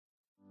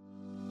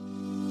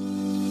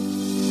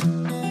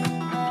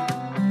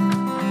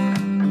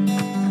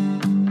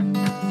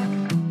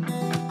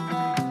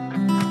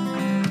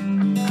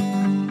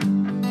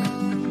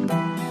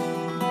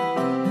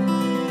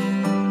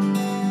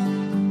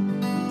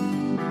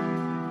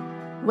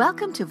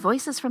Welcome to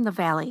Voices from the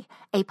Valley,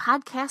 a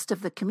podcast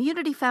of the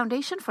Community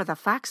Foundation for the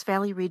Fox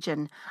Valley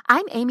region.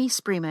 I'm Amy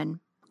Spreeman.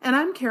 And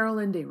I'm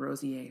Carolyn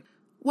Desrosiers.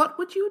 What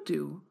would you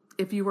do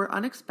if you were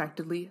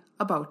unexpectedly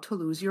about to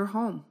lose your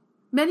home?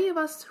 Many of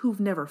us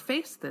who've never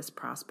faced this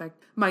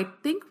prospect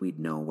might think we'd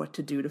know what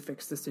to do to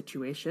fix the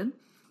situation.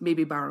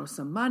 Maybe borrow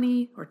some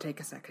money, or take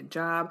a second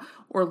job,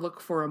 or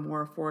look for a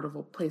more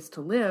affordable place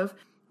to live.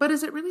 But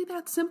is it really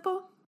that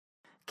simple?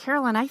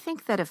 Carolyn, I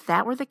think that if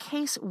that were the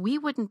case, we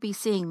wouldn't be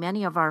seeing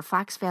many of our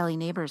Fox Valley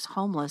neighbors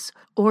homeless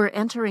or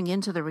entering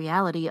into the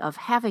reality of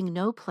having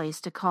no place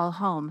to call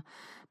home,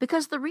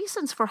 because the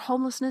reasons for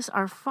homelessness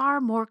are far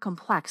more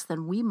complex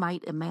than we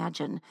might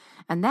imagine,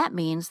 and that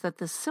means that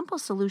the simple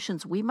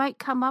solutions we might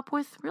come up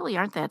with really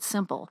aren't that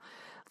simple.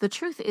 The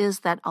truth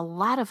is that a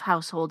lot of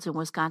households in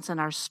Wisconsin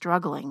are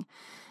struggling.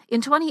 In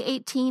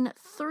 2018,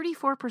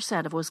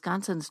 34% of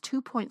Wisconsin's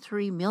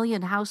 2.3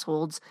 million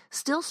households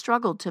still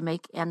struggled to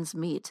make ends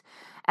meet.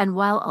 And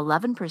while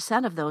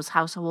 11% of those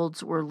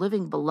households were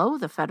living below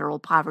the federal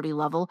poverty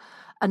level,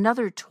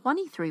 another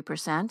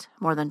 23%,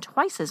 more than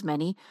twice as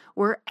many,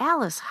 were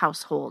ALICE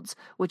households,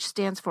 which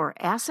stands for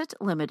Asset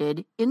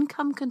Limited,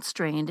 Income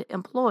Constrained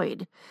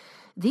Employed.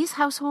 These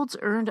households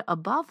earned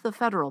above the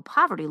federal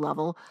poverty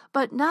level,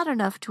 but not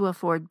enough to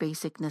afford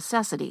basic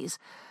necessities.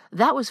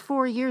 That was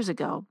 4 years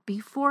ago,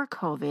 before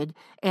COVID,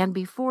 and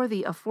before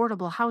the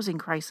affordable housing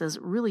crisis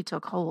really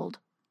took hold.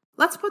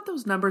 Let's put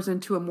those numbers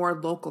into a more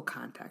local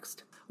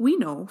context. We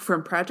know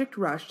from Project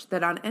Rush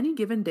that on any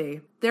given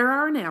day, there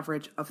are an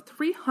average of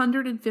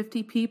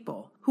 350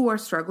 people who are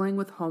struggling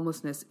with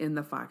homelessness in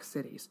the Fox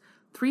cities.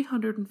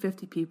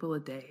 350 people a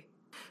day.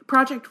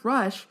 Project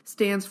Rush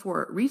stands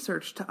for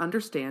Research to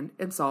Understand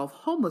and Solve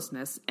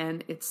Homelessness,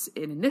 and it's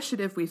an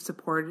initiative we've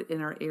supported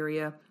in our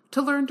area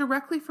to learn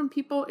directly from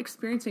people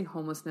experiencing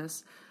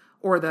homelessness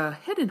or the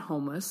hidden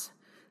homeless.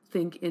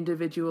 Think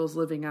individuals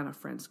living on a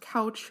friend's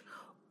couch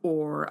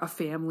or a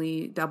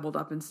family doubled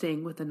up and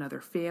staying with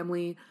another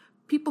family,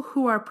 people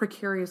who are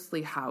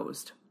precariously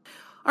housed.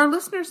 Our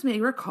listeners may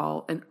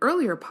recall an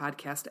earlier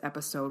podcast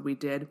episode we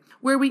did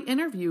where we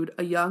interviewed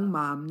a young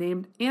mom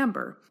named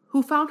Amber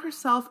who found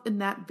herself in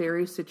that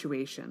very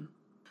situation.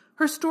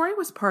 Her story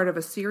was part of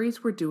a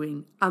series we're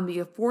doing on the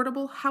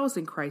affordable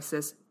housing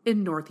crisis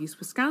in Northeast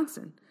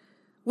Wisconsin.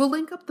 We'll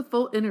link up the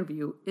full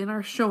interview in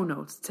our show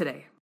notes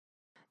today.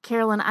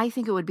 Carolyn, I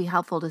think it would be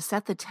helpful to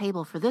set the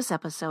table for this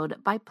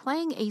episode by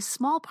playing a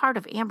small part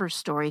of Amber's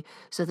story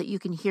so that you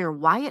can hear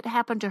why it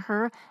happened to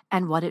her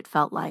and what it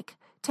felt like.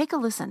 Take a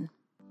listen.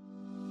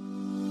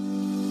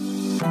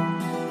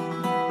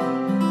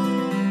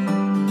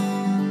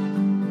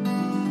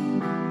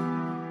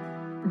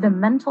 The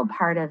mental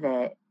part of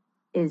it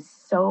is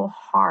so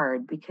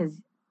hard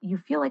because you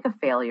feel like a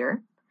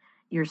failure.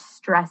 You're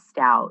stressed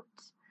out.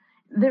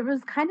 There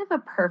was kind of a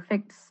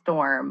perfect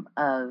storm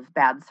of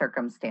bad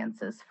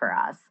circumstances for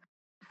us.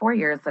 4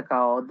 years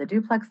ago, the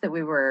duplex that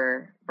we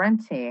were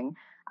renting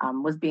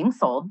was being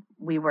sold.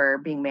 We were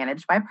being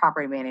managed by a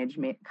property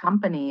management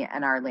company,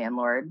 and our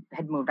landlord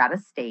had moved out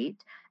of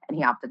state, and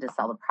he opted to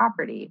sell the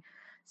property.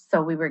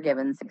 So we were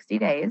given 60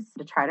 days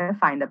to try to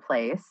find a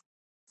place.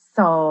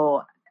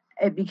 So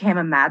it became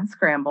a mad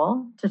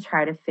scramble to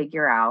try to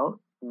figure out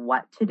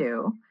what to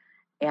do.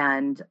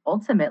 And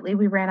ultimately,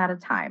 we ran out of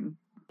time.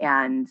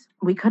 And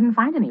we couldn't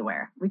find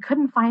anywhere. We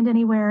couldn't find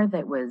anywhere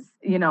that was,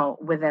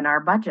 within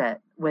our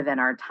budget, within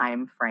our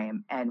time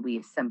frame. And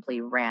we simply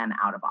ran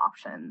out of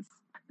options.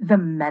 The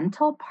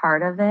mental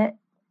part of it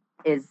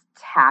is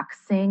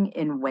taxing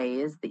in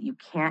ways that you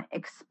can't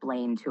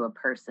explain to a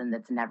person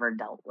that's never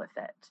dealt with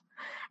it.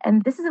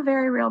 And this is a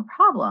very real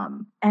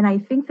problem. And I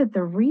think that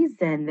the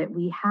reason that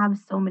we have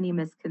so many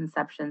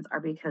misconceptions are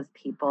because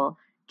people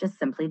just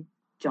simply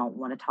don't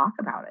want to talk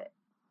about it.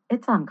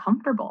 It's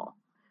uncomfortable.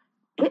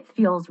 It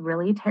feels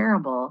really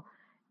terrible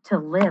to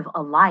live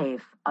a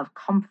life of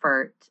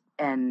comfort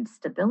and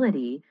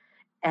stability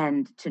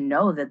and to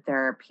know that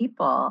there are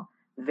people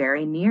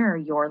very near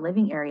your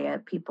living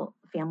area,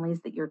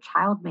 families that your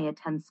child may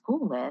attend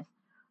school with,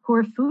 who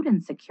are food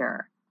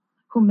insecure,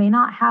 who may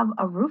not have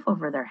a roof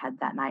over their head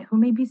that night, who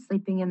may be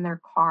sleeping in their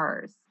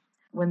cars.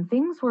 When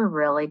things were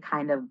really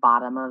kind of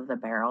bottom of the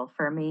barrel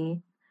for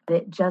me,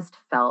 it just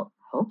felt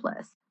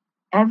hopeless.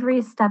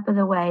 Every step of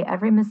the way,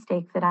 every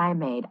mistake that I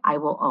made, I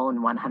will own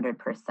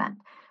 100%.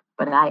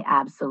 But I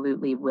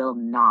absolutely will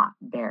not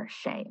bear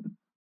shame.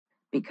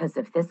 Because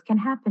if this can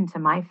happen to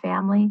my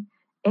family,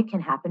 it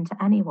can happen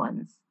to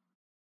anyone's.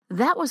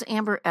 That was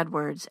Amber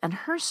Edwards, and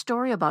her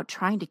story about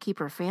trying to keep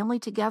her family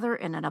together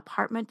in an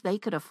apartment they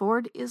could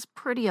afford is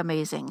pretty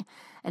amazing.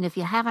 And if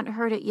you haven't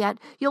heard it yet,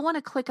 you'll want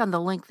to click on the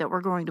link that we're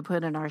going to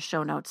put in our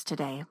show notes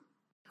today.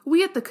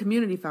 We at the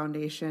Community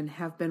Foundation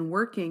have been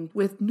working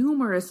with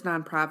numerous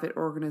nonprofit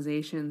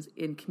organizations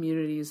in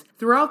communities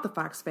throughout the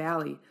Fox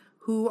Valley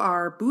who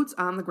are boots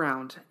on the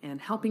ground and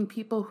helping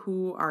people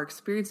who are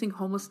experiencing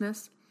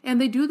homelessness. And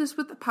they do this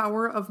with the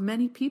power of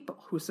many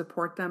people who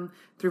support them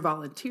through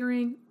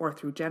volunteering or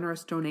through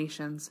generous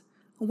donations.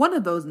 One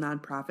of those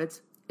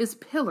nonprofits is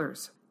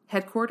Pillars,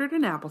 headquartered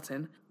in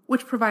Appleton,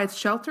 which provides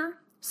shelter,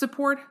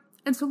 support,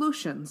 and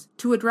solutions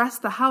to address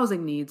the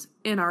housing needs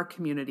in our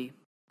community.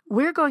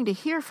 We're going to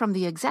hear from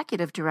the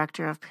executive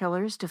director of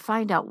Pillars to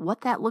find out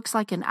what that looks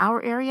like in our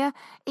area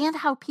and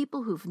how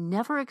people who've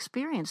never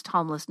experienced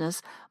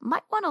homelessness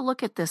might want to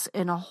look at this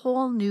in a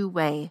whole new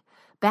way.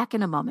 Back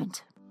in a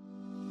moment.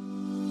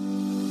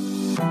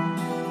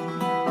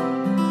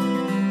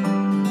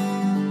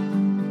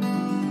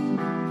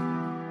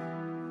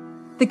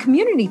 The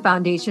Community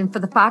Foundation for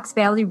the Fox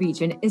Valley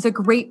region is a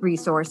great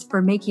resource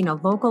for making a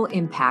local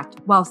impact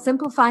while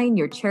simplifying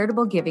your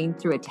charitable giving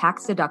through a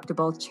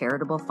tax-deductible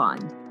charitable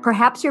fund.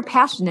 Perhaps you're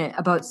passionate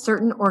about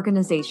certain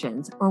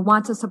organizations or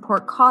want to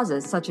support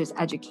causes such as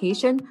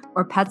education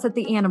or pets at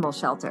the animal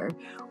shelter,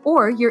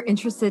 or you're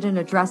interested in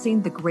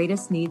addressing the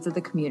greatest needs of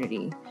the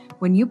community.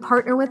 When you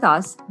partner with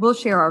us, we'll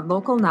share our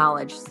local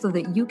knowledge so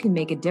that you can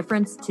make a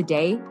difference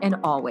today and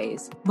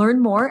always. Learn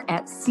more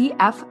at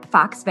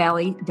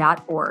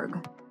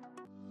cffoxvalley.org.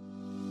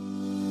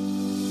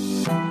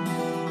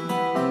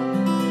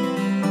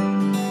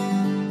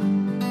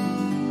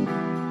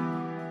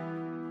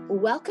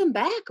 Welcome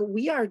back.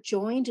 We are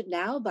joined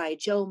now by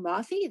Joe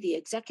Mothy, the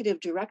Executive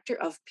Director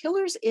of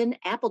Pillars in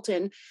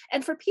Appleton.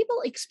 And for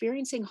people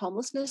experiencing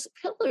homelessness,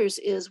 Pillars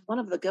is one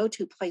of the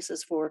go-to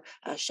places for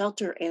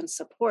shelter and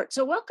support.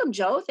 So welcome,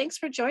 Joe. Thanks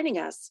for joining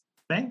us.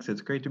 Thanks.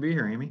 It's great to be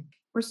here, Amy.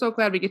 We're so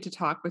glad we get to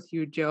talk with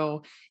you,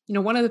 Joe. You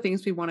know, one of the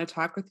things we want to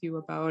talk with you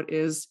about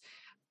is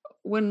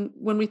when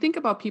we think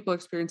about people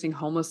experiencing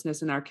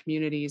homelessness in our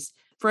communities,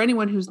 for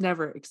anyone who's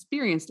never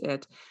experienced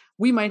it,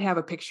 we might have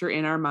a picture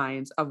in our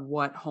minds of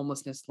what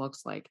homelessness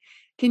looks like.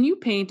 Can you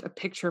paint a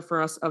picture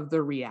for us of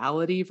the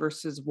reality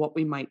versus what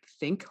we might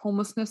think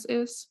homelessness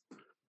is?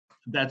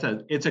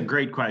 It's a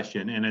great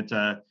question, and it's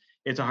a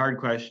hard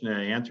question to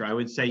answer. I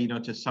would say,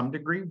 to some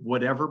degree,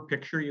 whatever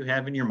picture you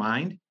have in your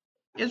mind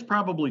is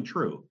probably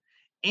true,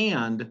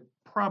 and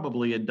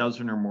probably a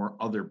dozen or more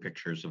other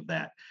pictures of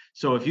that.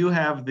 So if you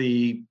have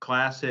the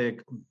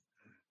classic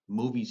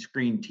movie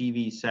screen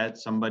TV set,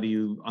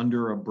 somebody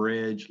under a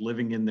bridge,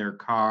 living in their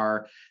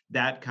car,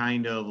 that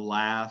kind of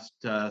last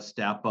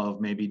step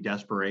of maybe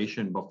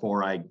desperation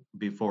before I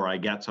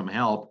get some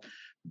help,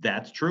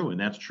 that's true. And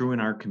that's true in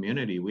our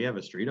community. We have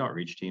a street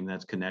outreach team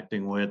that's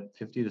connecting with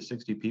 50 to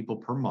 60 people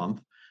per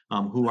month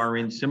who are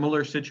in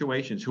similar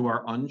situations, who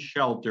are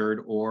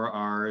unsheltered or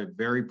are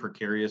very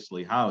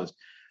precariously housed.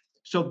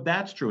 So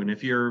that's true. And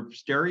if your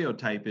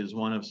stereotype is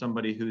one of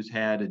somebody who's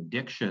had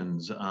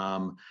addictions,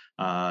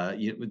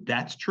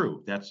 that's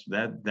true. That's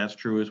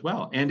true as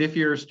well. And if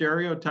your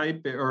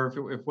stereotype,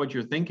 or if what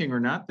you're thinking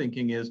or not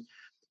thinking is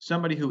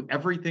somebody who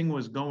everything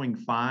was going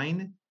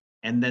fine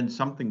and then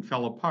something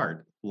fell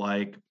apart,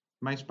 like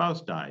my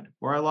spouse died,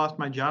 or I lost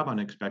my job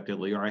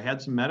unexpectedly, or I had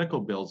some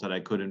medical bills that I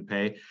couldn't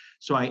pay,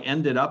 so I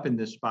ended up in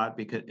this spot,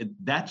 because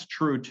that's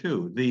true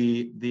too.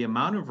 The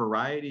amount of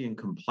variety and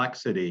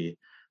complexity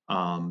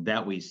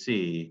that we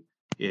see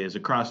is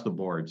across the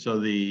board.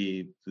 So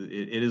it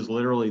is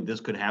literally,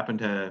 this could happen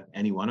to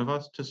any one of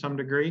us to some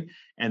degree.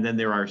 And then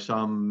there are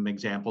some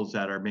examples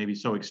that are maybe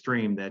so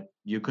extreme that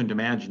you couldn't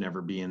imagine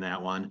ever being that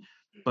one.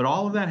 But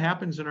all of that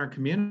happens in our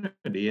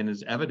community and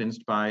is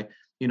evidenced by,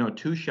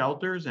 2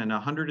 shelters and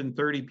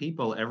 130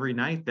 people every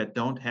night that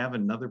don't have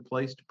another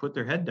place to put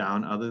their head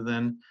down other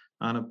than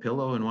on a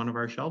pillow in one of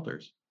our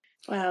shelters.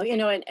 Wow,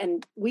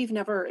 and we've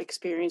never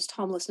experienced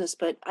homelessness,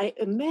 but I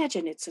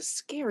imagine it's a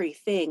scary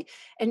thing.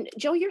 And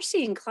Joe, you're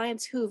seeing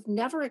clients who've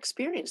never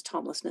experienced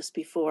homelessness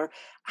before.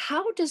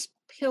 How does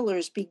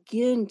Pillars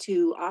begin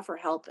to offer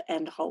help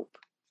and hope?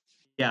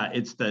 Yeah,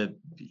 it's and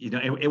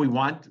we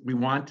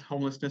want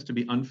homelessness to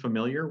be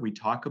unfamiliar. We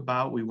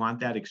want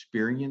that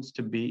experience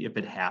to be, if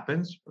it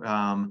happens,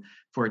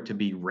 for it to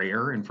be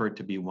rare and for it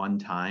to be one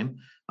time.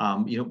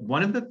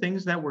 One of the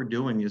things that we're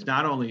doing is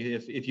not only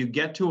if you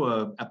get to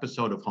a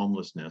episode of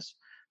homelessness,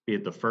 be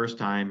it the first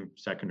time,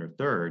 second or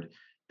third,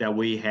 that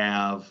we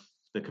have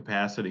the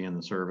capacity and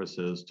the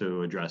services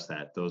to address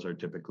that. Those are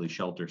typically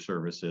shelter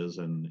services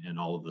and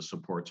all of the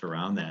supports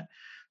around that.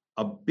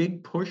 A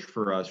big push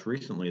for us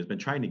recently has been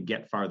trying to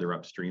get farther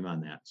upstream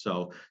on that.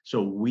 So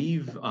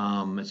we've,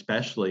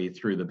 especially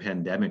through the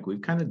pandemic,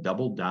 we've kind of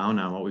doubled down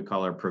on what we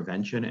call our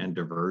prevention and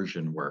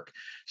diversion work.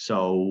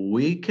 So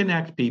we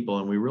connect people,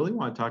 and we really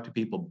want to talk to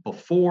people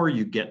before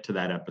you get to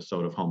that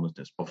episode of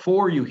homelessness,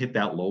 before you hit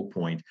that low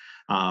point.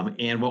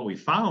 And what we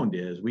found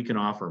is we can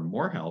offer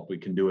more help, we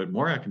can do it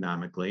more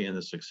economically, and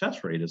the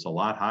success rate is a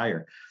lot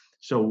higher.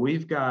 So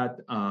we've got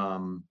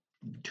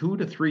 2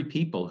 to 3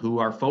 people who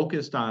are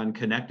focused on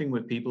connecting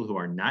with people who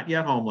are not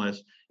yet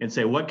homeless and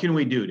say, what can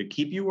we do to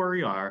keep you where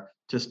you are,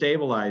 to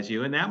stabilize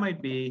you? And that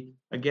might be,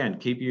 again,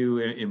 keep you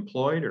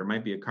employed, or it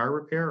might be a car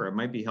repair, or it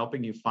might be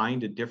helping you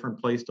find a different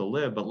place to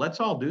live. But let's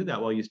all do that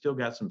while you still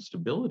got some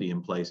stability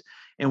in place.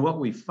 And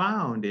what we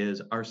found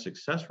is our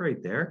success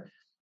rate there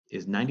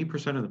is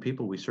 90% of the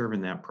people we serve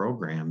in that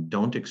program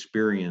don't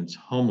experience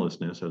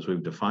homelessness, as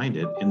we've defined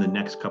it, in the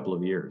next couple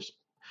of years.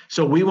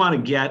 So we want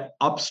to get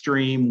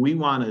upstream. We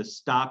want to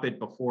stop it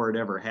before it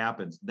ever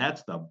happens.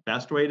 That's the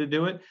best way to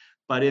do it.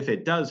 But if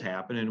it does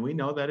happen, and we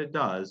know that it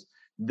does,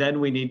 then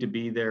we need to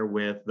be there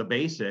with the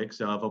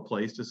basics of a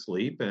place to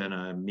sleep and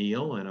a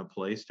meal and a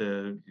place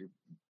to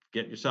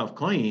get yourself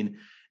clean,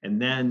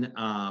 and then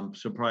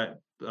support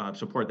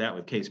that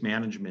with case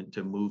management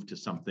to move to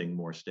something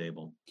more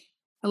stable.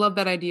 I love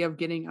that idea of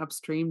getting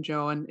upstream,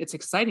 Joe. And it's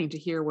exciting to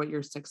hear what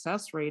your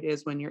success rate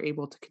is when you're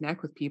able to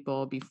connect with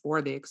people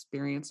before they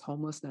experience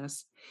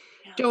homelessness.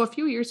 Yeah. Joe, a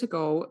few years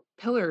ago,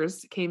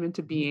 Pillars came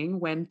into being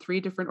when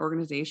 3 different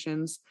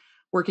organizations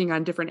working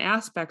on different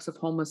aspects of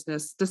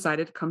homelessness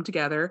decided to come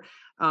together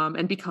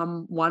and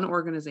become one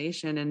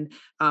organization. And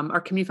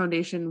our Community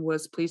Foundation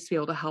was pleased to be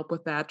able to help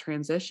with that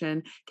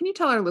transition. Can you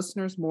tell our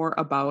listeners more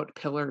about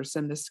Pillars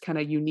and this kind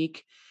of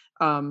unique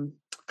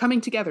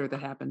coming together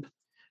that happened?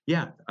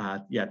 Yeah,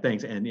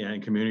 thanks.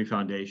 And Community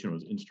Foundation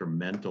was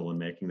instrumental in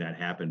making that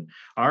happen.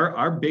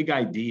 Our big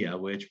idea,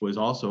 which was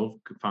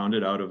also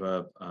founded out of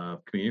a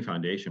Community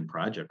Foundation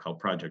project called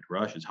Project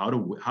Rush, is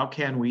how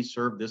can we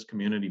serve this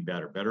community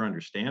better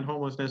understand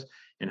homelessness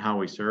and how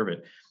we serve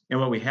it. And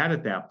what we had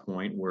at that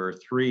point were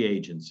 3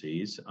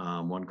 agencies,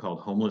 one called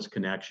Homeless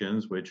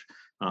Connections, which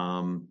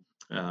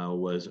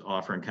was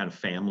offering kind of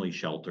family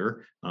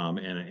shelter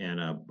and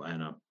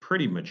a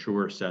pretty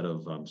mature set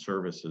of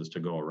services to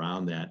go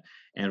around that,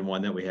 and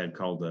one that we had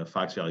called the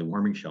Fox Valley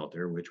Warming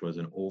Shelter, which was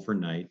an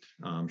overnight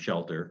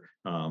shelter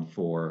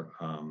for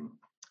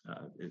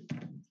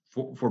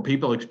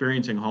people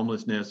experiencing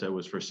homelessness. It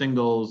was for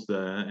singles,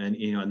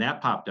 and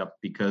that popped up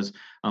because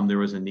there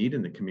was a need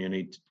in the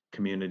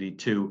community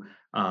to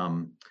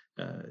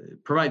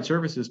provide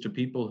services to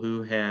people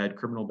who had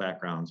criminal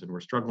backgrounds and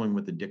were struggling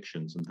with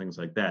addictions and things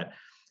like that.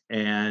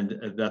 And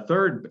the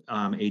third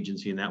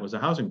agency, and that was a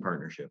housing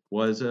partnership,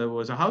 was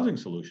a housing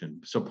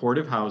solution,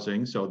 supportive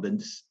housing. So then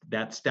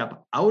that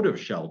step out of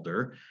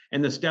shelter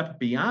and the step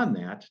beyond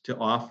that to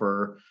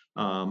offer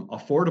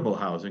affordable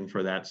housing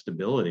for that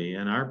stability.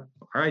 And our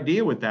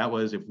idea with that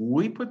was, if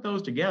we put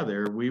those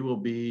together, we will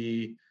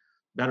be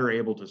better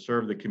able to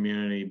serve the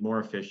community,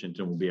 more efficient,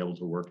 and we'll be able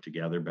to work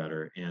together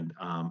better. And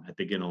I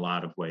think in a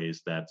lot of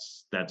ways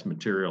that's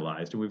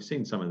materialized. And we've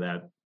seen some of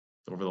that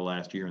over the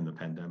last year in the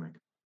pandemic.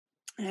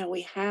 Yeah,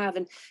 we have.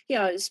 And,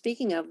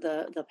 speaking of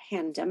the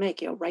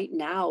pandemic, right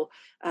now,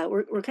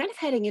 we're kind of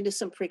heading into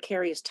some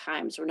precarious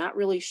times. We're not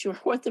really sure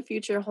what the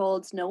future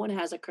holds. No one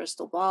has a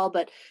crystal ball,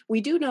 but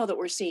we do know that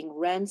we're seeing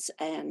rents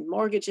and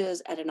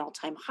mortgages at an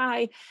all-time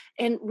high.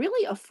 And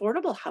really,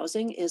 affordable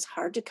housing is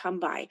hard to come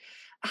by.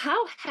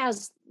 How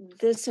has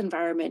this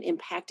environment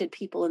impacted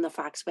people in the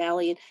Fox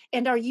Valley?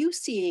 And are you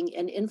seeing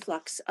an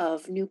influx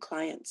of new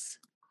clients?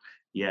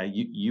 Yeah,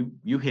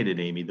 you hit it,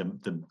 Amy.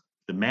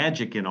 The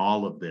magic in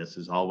all of this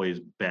has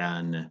always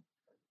been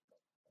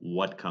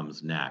what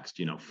comes next,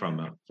 from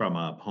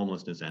a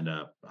homelessness and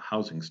a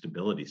housing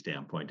stability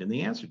standpoint. And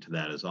the answer to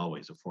that is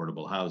always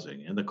affordable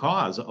housing. And the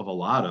cause of a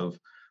lot of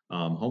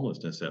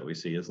homelessness that we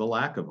see is the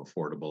lack of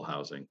affordable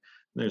housing.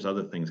 There's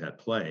other things at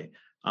play.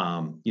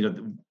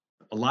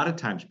 A lot of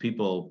times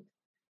people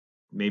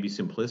maybe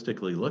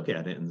simplistically look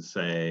at it and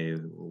say,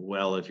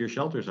 well, if your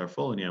shelters are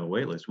full and you have a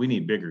wait list, we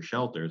need bigger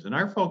shelters. And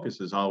our focus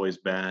has always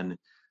been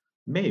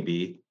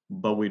maybe,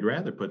 but we'd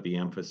rather put the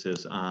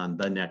emphasis on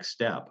the next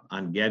step,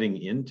 on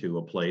getting into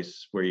a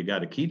place where you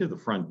got a key to the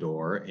front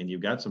door and you've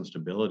got some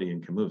stability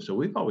and can move. So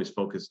we've always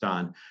focused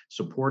on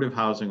supportive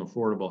housing,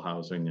 affordable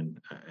housing,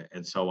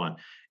 and so on.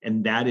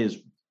 And that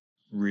is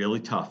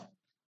really tough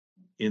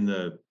in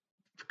the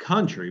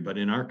country, but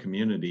in our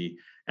community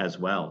as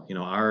well.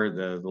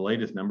 The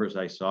latest numbers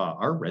I saw,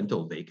 our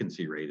rental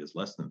vacancy rate is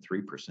less than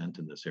 3%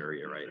 in this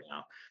area right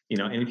now.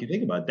 And if you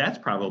think about it, that's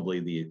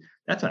probably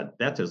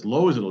that's as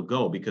low as it'll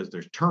go, because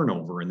there's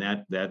turnover, and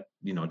that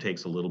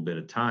takes a little bit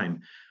of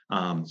time.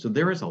 So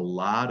there is a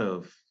lot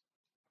of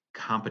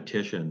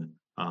competition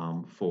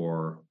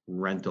for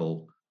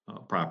rental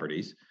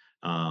properties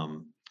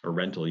or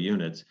rental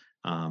units.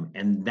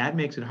 And that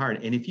makes it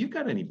hard. And if you've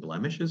got any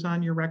blemishes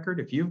on your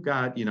record, if you've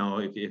got,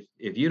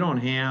 if you don't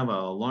have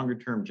a longer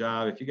term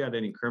job, if you got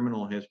any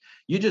criminal history,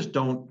 you just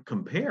don't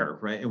compare,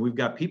 right? And we've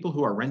got people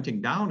who are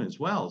renting down as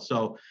well.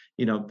 So,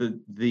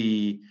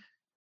 the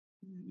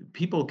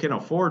people can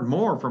afford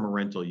more from a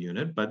rental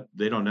unit, but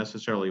they don't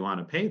necessarily want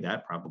to pay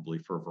that, probably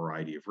for a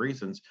variety of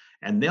reasons,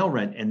 and they'll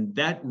rent. And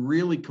that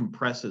really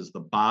compresses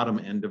the bottom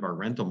end of our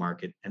rental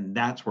market. And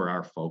that's where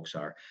our folks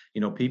are.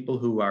 People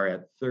who are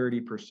at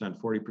 30%,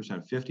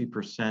 40%,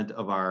 50%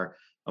 of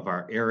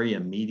our area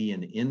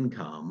median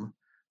income.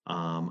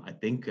 I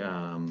think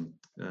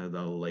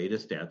the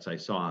latest stats I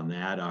saw on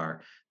that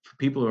are for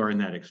people who are in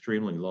that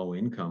extremely low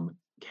income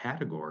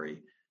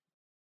category.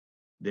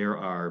 There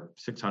are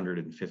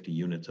 650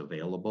 units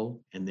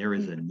available, and there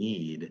is a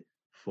need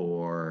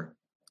for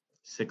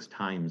 6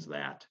 times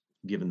that,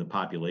 given the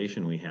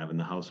population we have and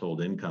the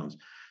household incomes.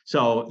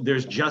 So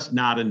there's just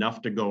not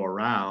enough to go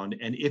around.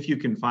 And if you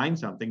can find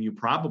something, you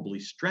probably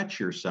stretch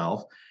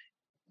yourself.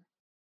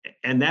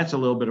 And that's a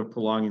little bit of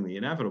prolonging the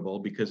inevitable,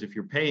 because if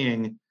you're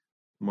paying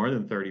more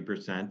than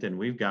 30%, and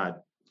we've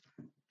got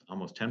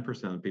almost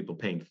 10% of people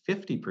paying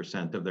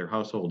 50% of their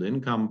household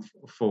income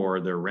for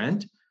their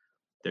rent,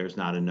 there's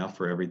not enough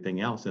for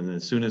everything else. And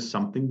as soon as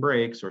something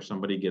breaks or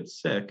somebody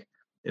gets sick,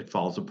 it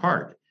falls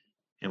apart.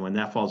 And when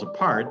that falls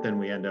apart, then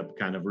we end up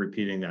kind of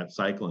repeating that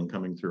cycle and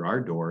coming through our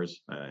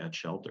doors at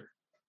shelter.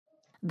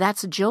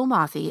 That's Joe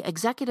Mothy,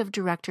 Executive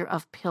Director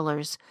of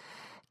Pillars.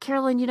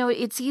 Carolyn,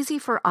 it's easy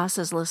for us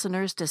as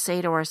listeners to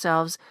say to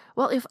ourselves,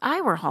 well, if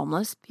I were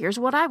homeless, here's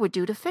what I would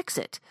do to fix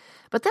it.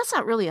 But that's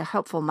not really a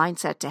helpful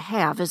mindset to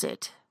have, is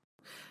it?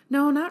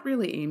 No, not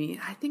really, Amy.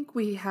 I think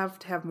we have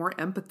to have more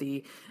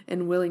empathy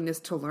and willingness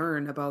to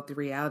learn about the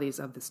realities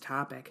of this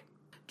topic.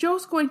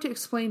 Joe's going to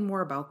explain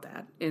more about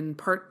that in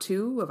part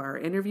 2 of our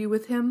interview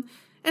with him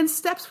and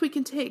steps we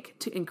can take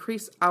to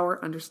increase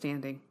our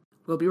understanding.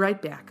 We'll be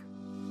right back.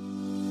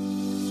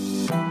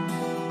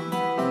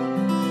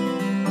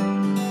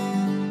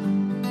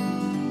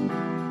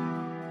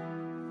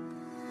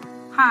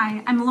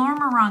 Hi, I'm Laura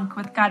Marunk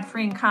with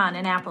Godfrey & Kahn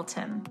in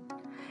Appleton.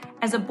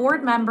 As a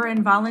board member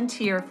and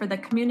volunteer for the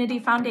Community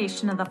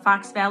Foundation of the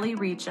Fox Valley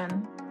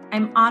region,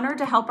 I'm honored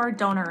to help our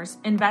donors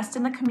invest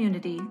in the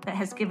community that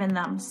has given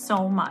them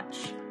so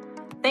much.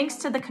 Thanks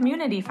to the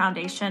Community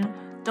Foundation,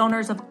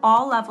 donors of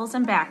all levels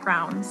and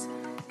backgrounds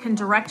can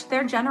direct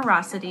their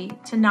generosity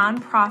to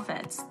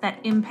nonprofits that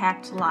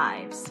impact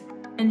lives,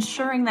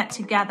 ensuring that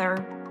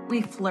together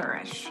we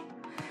flourish.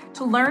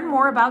 To learn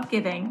more about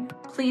giving,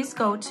 please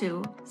go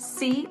to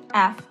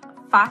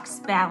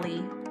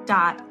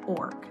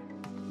cffoxvalley.org.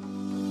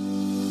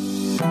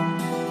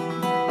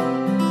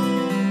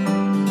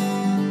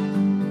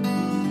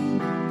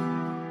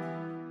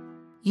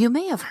 You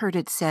may have heard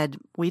it said,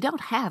 we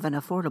don't have an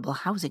affordable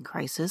housing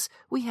crisis,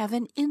 we have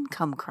an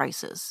income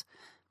crisis.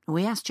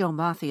 We asked Joe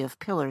Mothy of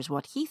Pillars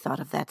what he thought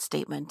of that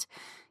statement.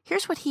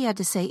 Here's what he had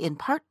to say in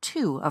part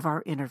 2 of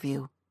our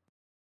interview.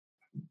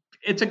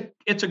 It's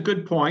a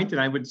good point,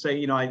 and I would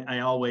say, I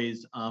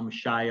always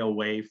shy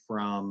away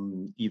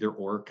from either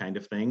or kind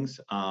of things.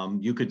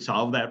 You could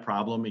solve that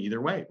problem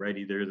either way, right?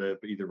 Either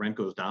rent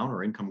goes down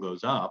or income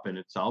goes up, and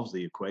it solves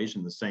the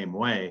equation the same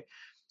way.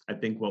 I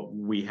think what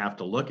we have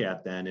to look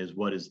at then is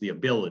what is the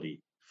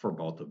ability for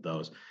both of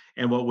those,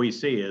 and what we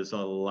see is a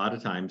lot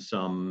of times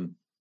some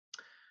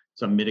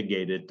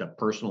mitigated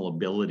personal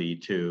ability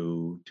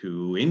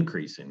to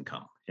increase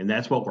income. And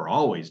that's what we're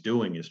always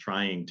doing, is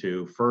trying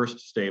to first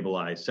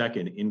stabilize,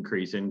 second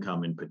increase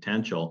income and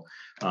potential.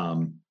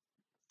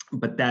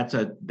 But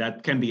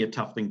that can be a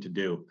tough thing to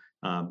do.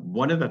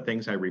 One of the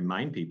things I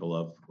remind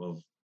people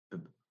of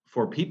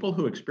for people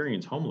who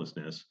experience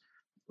homelessness,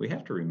 we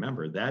have to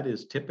remember that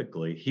is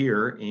typically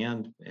here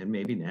and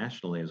maybe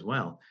nationally as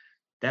well,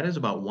 that is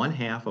about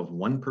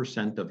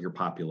 0.5% of your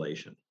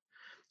population.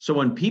 So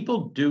when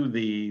people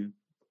do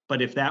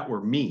but if that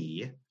were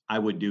me, I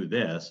would do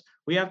this,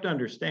 we have to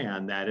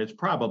understand that it's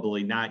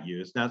probably not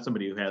you. It's not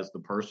somebody who has the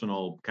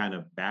personal kind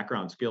of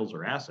background skills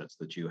or assets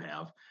that you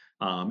have.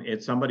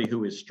 It's somebody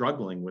who is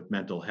struggling with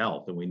mental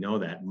health, and we know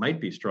that,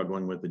 might be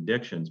struggling with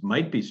addictions,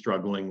 might be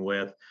struggling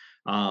with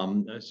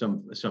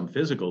some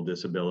physical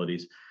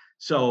disabilities.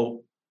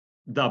 So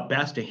the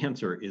best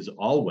answer is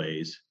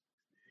always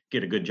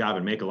get a good job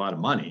and make a lot of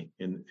money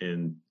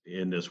in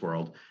this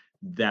world.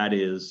 That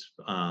is,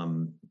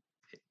 in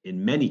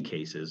many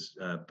cases,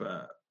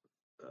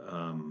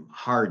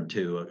 hard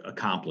to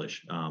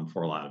accomplish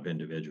for a lot of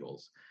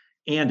individuals.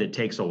 And it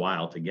takes a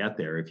while to get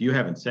there. If you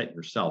haven't set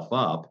yourself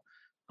up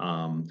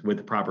with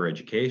the proper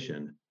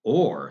education,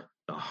 or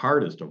the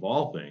hardest of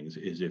all things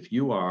is if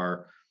you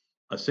are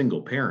a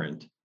single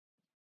parent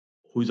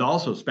who's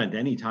also spent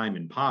any time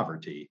in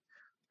poverty,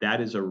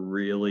 that is a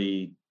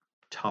really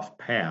tough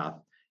path,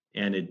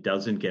 and it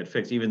doesn't get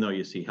fixed, even though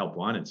you see help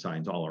wanted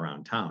signs all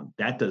around town.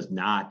 That's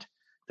not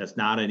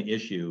an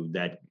issue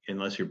that,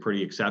 unless you're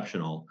pretty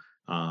exceptional,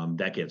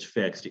 that gets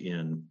fixed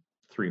in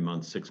 3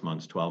 months, 6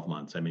 months, 12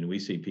 months. I mean, we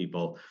see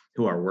people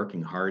who are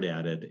working hard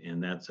at it,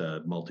 and that's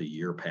a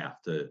multi-year path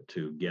to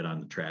get on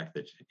the track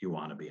that you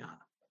want to be on.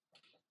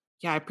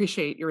 Yeah, I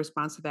appreciate your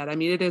response to that. I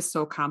mean, it is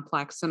so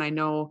complex, and I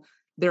know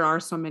there are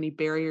so many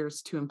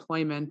barriers to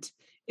employment.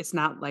 It's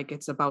not like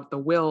it's about the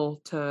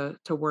will to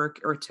work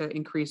or to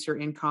increase your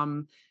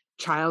income.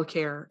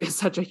 Childcare is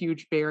such a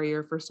huge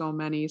barrier for so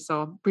many.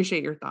 So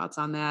appreciate your thoughts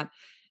on that.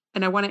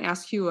 And I want to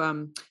ask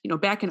you,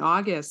 back in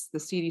August, the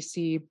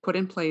CDC put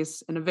in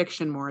place an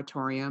eviction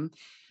moratorium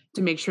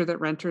to make sure that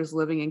renters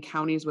living in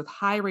counties with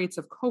high rates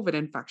of COVID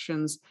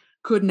infections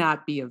could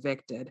not be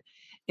evicted.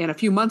 And a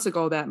few months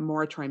ago, that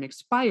moratorium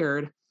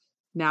expired.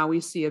 Now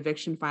we see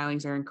eviction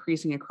filings are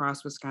increasing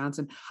across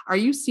Wisconsin. Are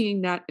you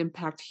seeing that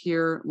impact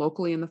here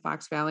locally in the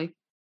Fox Valley?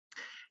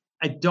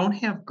 I don't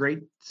have great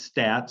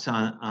stats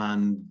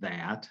on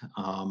that.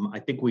 I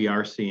think we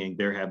are seeing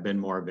there have been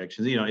more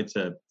evictions.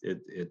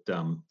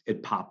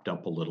 It popped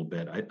up a little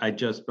bit. I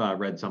just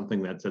read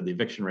something that said the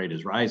eviction rate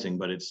is rising,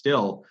 but it's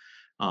still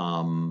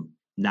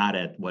not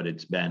at what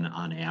it's been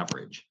on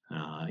average.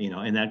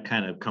 And that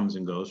kind of comes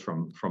and goes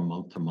from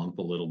month to month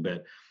a little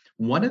bit.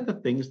 One of the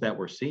things that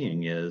we're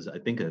seeing is, I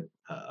think,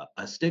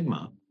 a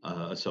stigma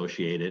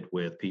associated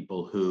with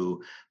people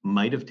who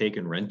might have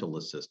taken rental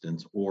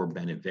assistance or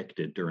been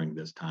evicted during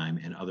this time,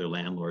 and other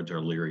landlords are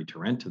leery to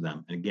rent to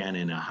them. And again,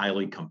 in a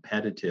highly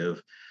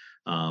competitive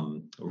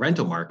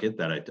rental market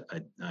that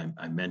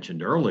I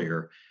mentioned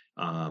earlier,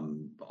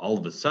 all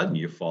of a sudden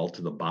you fall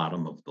to the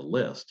bottom of the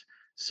list.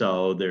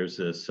 So there's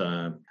this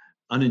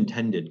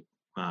unintended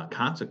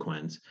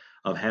consequence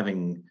of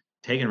having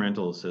taken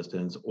rental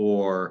assistance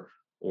or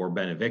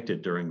been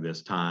evicted during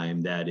this time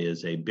that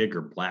is a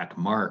bigger black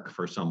mark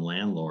for some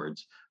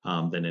landlords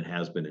than it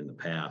has been in the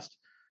past.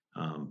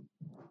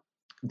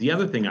 The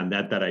other thing on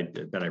that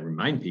I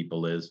remind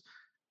people is,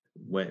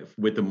 when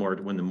the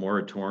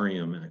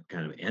moratorium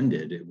kind of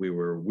ended, we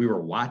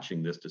were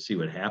watching this to see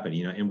what happened,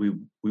 and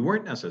we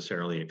weren't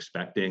necessarily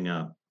expecting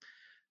a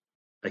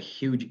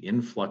huge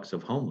influx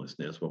of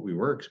homelessness. What we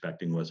were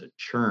expecting was a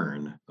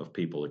churn of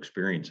people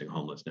experiencing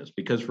homelessness,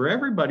 because for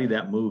everybody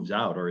that moves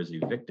out or is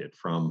evicted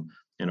from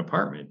an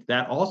apartment,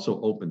 that also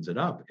opens it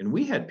up. And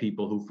we had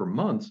people who for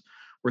months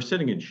were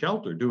sitting in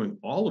shelter doing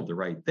all of the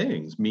right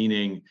things,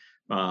 meaning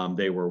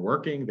they were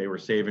working, they were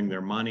saving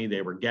their money,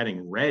 they were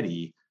getting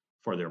ready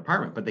for their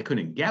apartment, but they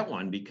couldn't get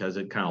one because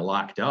it kind of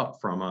locked up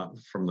from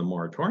the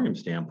moratorium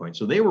standpoint.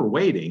 So they were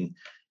waiting.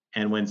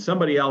 And when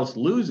somebody else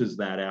loses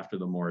that after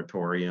the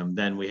moratorium,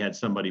 then we had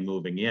somebody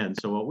moving in.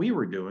 So what we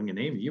were doing, and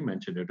Amy, you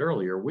mentioned it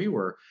earlier, we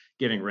were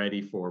getting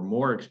ready for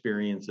more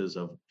experiences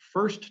of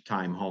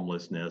first-time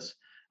homelessness,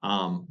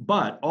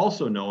 but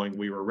also knowing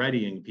we were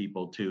readying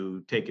people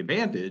to take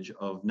advantage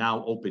of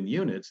now open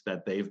units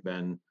that they've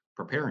been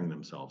preparing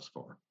themselves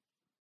for.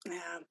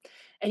 Yeah.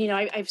 And,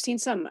 I've seen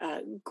some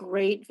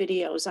great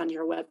videos on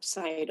your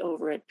website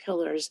over at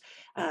Pillars,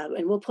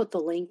 and we'll put the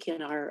link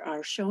in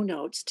our show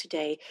notes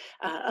today,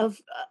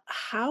 of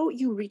how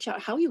you reach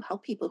out, how you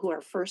help people who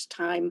are first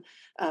time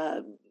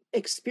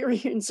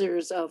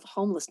experiencers of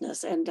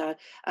homelessness. And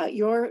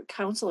your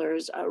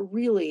counselors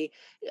really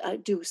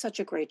do such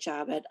a great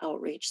job at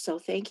outreach. So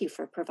thank you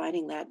for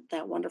providing that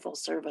wonderful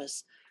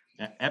service.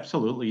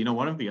 Absolutely.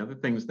 One of the other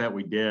things that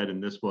we did,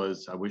 and this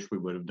was, I wish we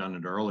would have done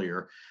it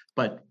earlier,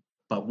 but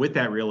with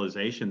that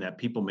realization that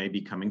people may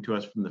be coming to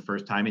us from the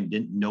first time and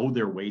didn't know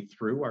their way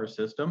through our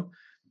system,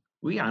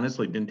 we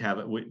honestly didn't have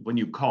it when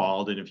you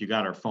called, and if you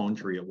got our phone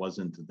tree, it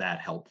wasn't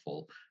that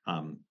helpful.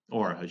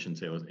 Or I shouldn't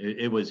say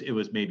it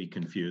was maybe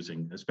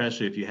confusing,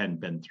 especially if you hadn't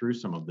been through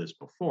some of this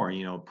before.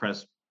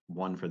 Press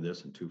 1 for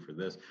this and 2 for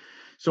this.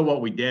 So what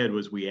we did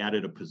was we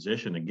added a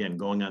position, again,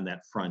 going on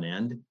that front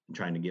end and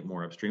trying to get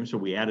more upstream. So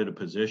we added a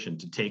position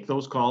to take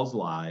those calls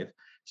live,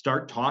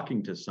 start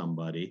talking to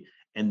somebody.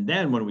 And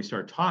then when we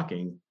start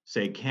talking,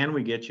 say, can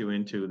we get you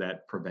into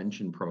that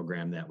prevention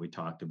program that we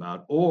talked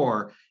about?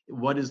 Or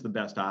what is the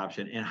best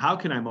option? And how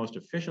can I most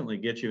efficiently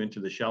get you into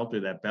the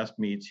shelter that best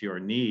meets your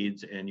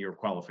needs and your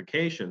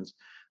qualifications?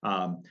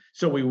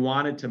 So we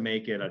wanted to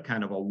make it a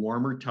kind of a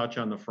warmer touch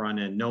on the front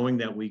end, knowing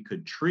that we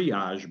could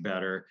triage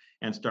better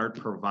and start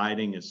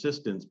providing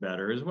assistance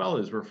better, as well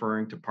as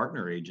referring to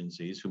partner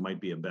agencies who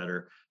might be a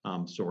better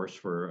source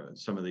for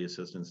some of the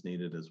assistance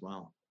needed as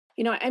well.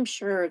 I'm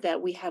sure that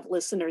we have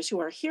listeners who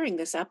are hearing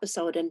this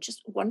episode and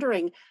just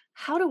wondering,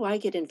 how do I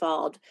get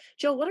involved?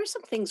 Joe, what are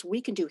some things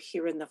we can do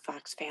here in the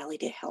Fox Valley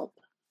to help?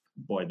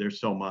 Boy, there's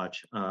so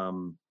much. A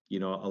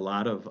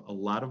lot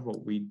of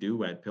what we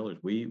do at Pillars,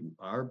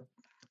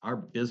 our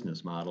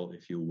business model,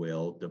 if you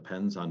will,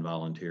 depends on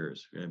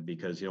volunteers.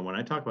 Because when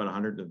I talk about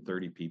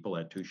 130 people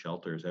at 2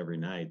 shelters every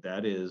night,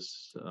 that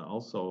is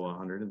also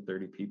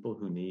 130 people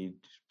who need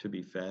to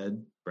be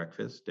fed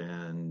breakfast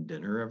and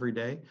dinner every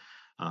day.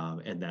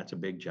 And that's a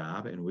big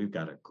job. And we've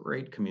got a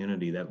great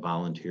community that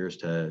volunteers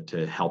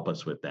to help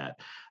us with that.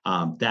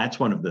 That's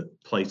one of the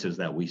places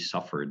that we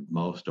suffered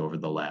most over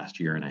the last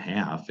year and a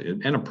half,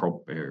 and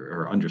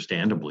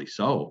understandably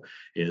so,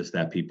 is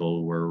that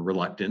people were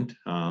reluctant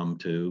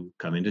to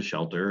come into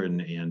shelter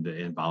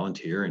and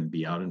volunteer and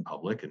be out in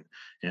public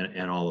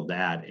and all of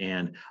that.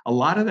 And a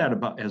lot of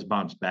that has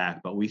bounced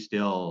back, but we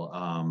still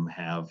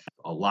have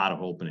a lot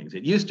of openings.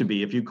 It used to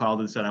be if you called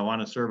and said, I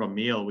want to serve a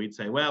meal, we'd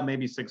say, well,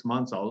 maybe 6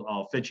 months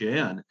I'll fit you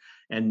in.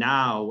 And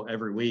now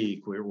every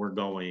week we're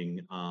going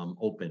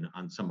open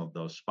on some of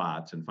those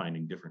spots and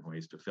finding different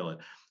ways to fill it.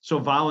 So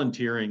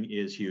volunteering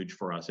is huge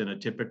for us. In a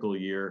typical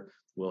year,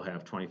 we'll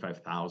have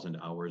 25,000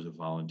 hours of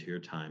volunteer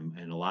time,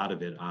 and a lot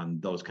of it on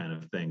those kind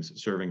of things,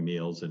 serving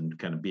meals and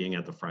kind of being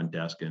at the front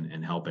desk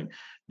and helping.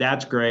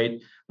 That's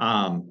great.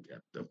 Of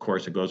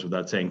course, it goes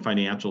without saying,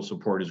 financial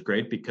support is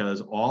great,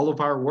 because all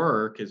of our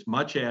work, as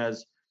much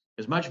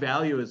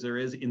value as there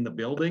is in the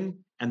building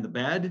and the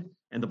bed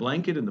and the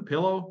blanket and the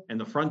pillow and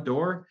the front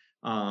door,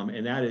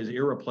 and that is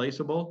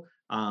irreplaceable.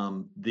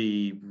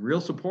 The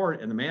real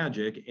support and the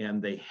magic and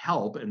the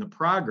help and the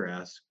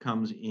progress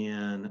comes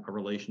in a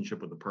relationship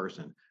with the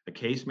person, a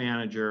case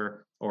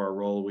manager, or a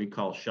role we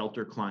call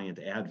shelter client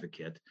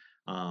advocate,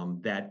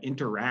 that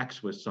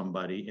interacts with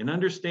somebody and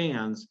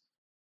understands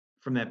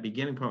from that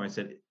beginning point. I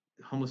said,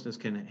 homelessness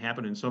can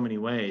happen in so many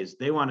ways.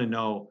 They want to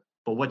know,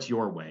 but what's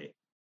your way?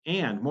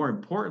 And more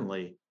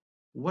importantly,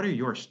 what are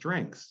your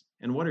strengths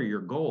and what are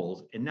your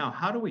goals? And now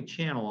how do we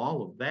channel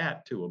all of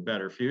that to a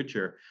better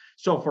future?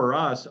 So for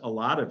us, a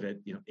lot of it,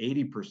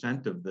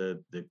 80% of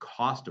the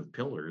cost of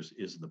Pillars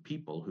is the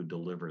people who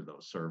deliver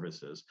those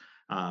services.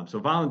 So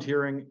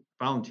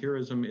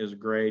volunteerism is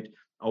great.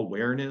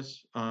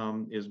 Awareness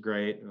is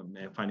great.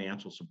 And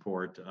financial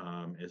support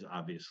is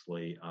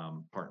obviously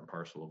part and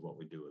parcel of what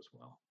we do as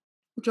well.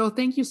 Joe,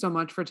 thank you so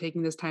much for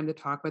taking this time to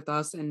talk with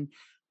us. And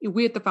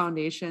we at the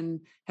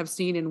foundation have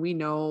seen and we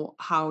know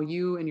how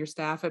you and your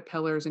staff at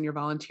Pillars and your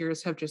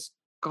volunteers have just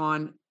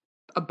gone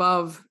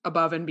above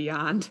and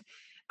beyond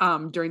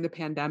during the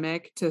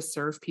pandemic to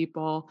serve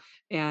people.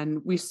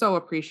 And we so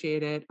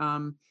appreciate it.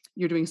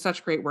 You're doing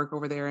such great work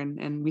over there,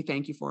 and we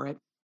thank you for it.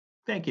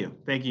 Thank you.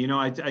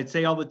 I'd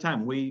say all the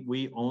time,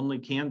 we only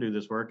can do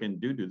this work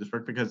and do this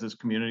work because this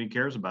community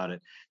cares about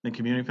it. The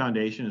Community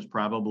Foundation is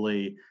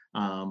probably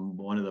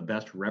one of the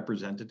best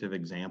representative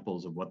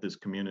examples of what this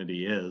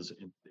community is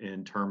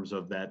in terms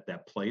of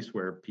that place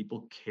where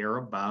people care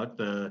about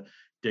the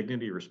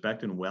dignity,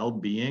 respect, and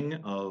well-being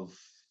of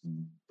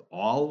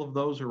all of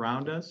those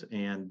around us,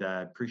 and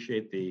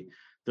appreciate the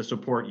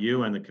support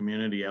you and the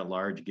community at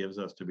large gives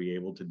us to be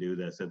able to do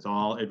this.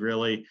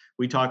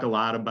 We talk a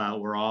lot about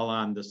we're all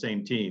on the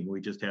same team.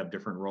 We just have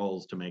different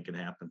roles to make it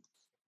happen.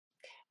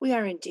 We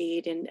are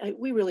indeed, and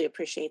we really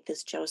appreciate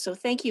this, Joe. So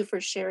thank you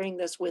for sharing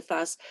this with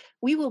us.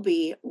 We will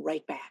be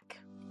right back.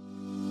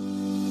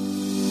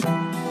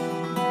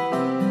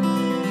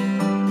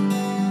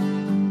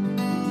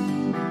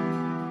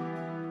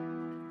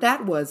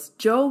 That was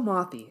Joe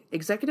Mothy,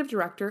 Executive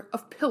Director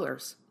of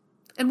Pillars.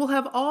 And we'll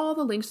have all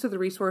the links to the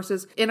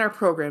resources in our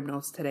program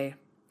notes today.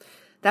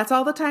 That's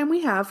all the time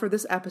we have for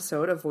this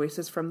episode of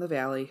Voices from the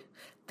Valley.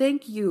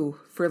 Thank you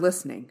for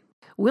listening.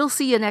 We'll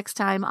see you next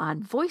time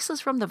on Voices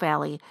from the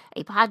Valley,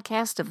 a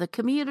podcast of the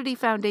Community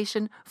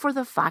Foundation for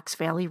the Fox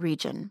Valley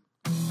region.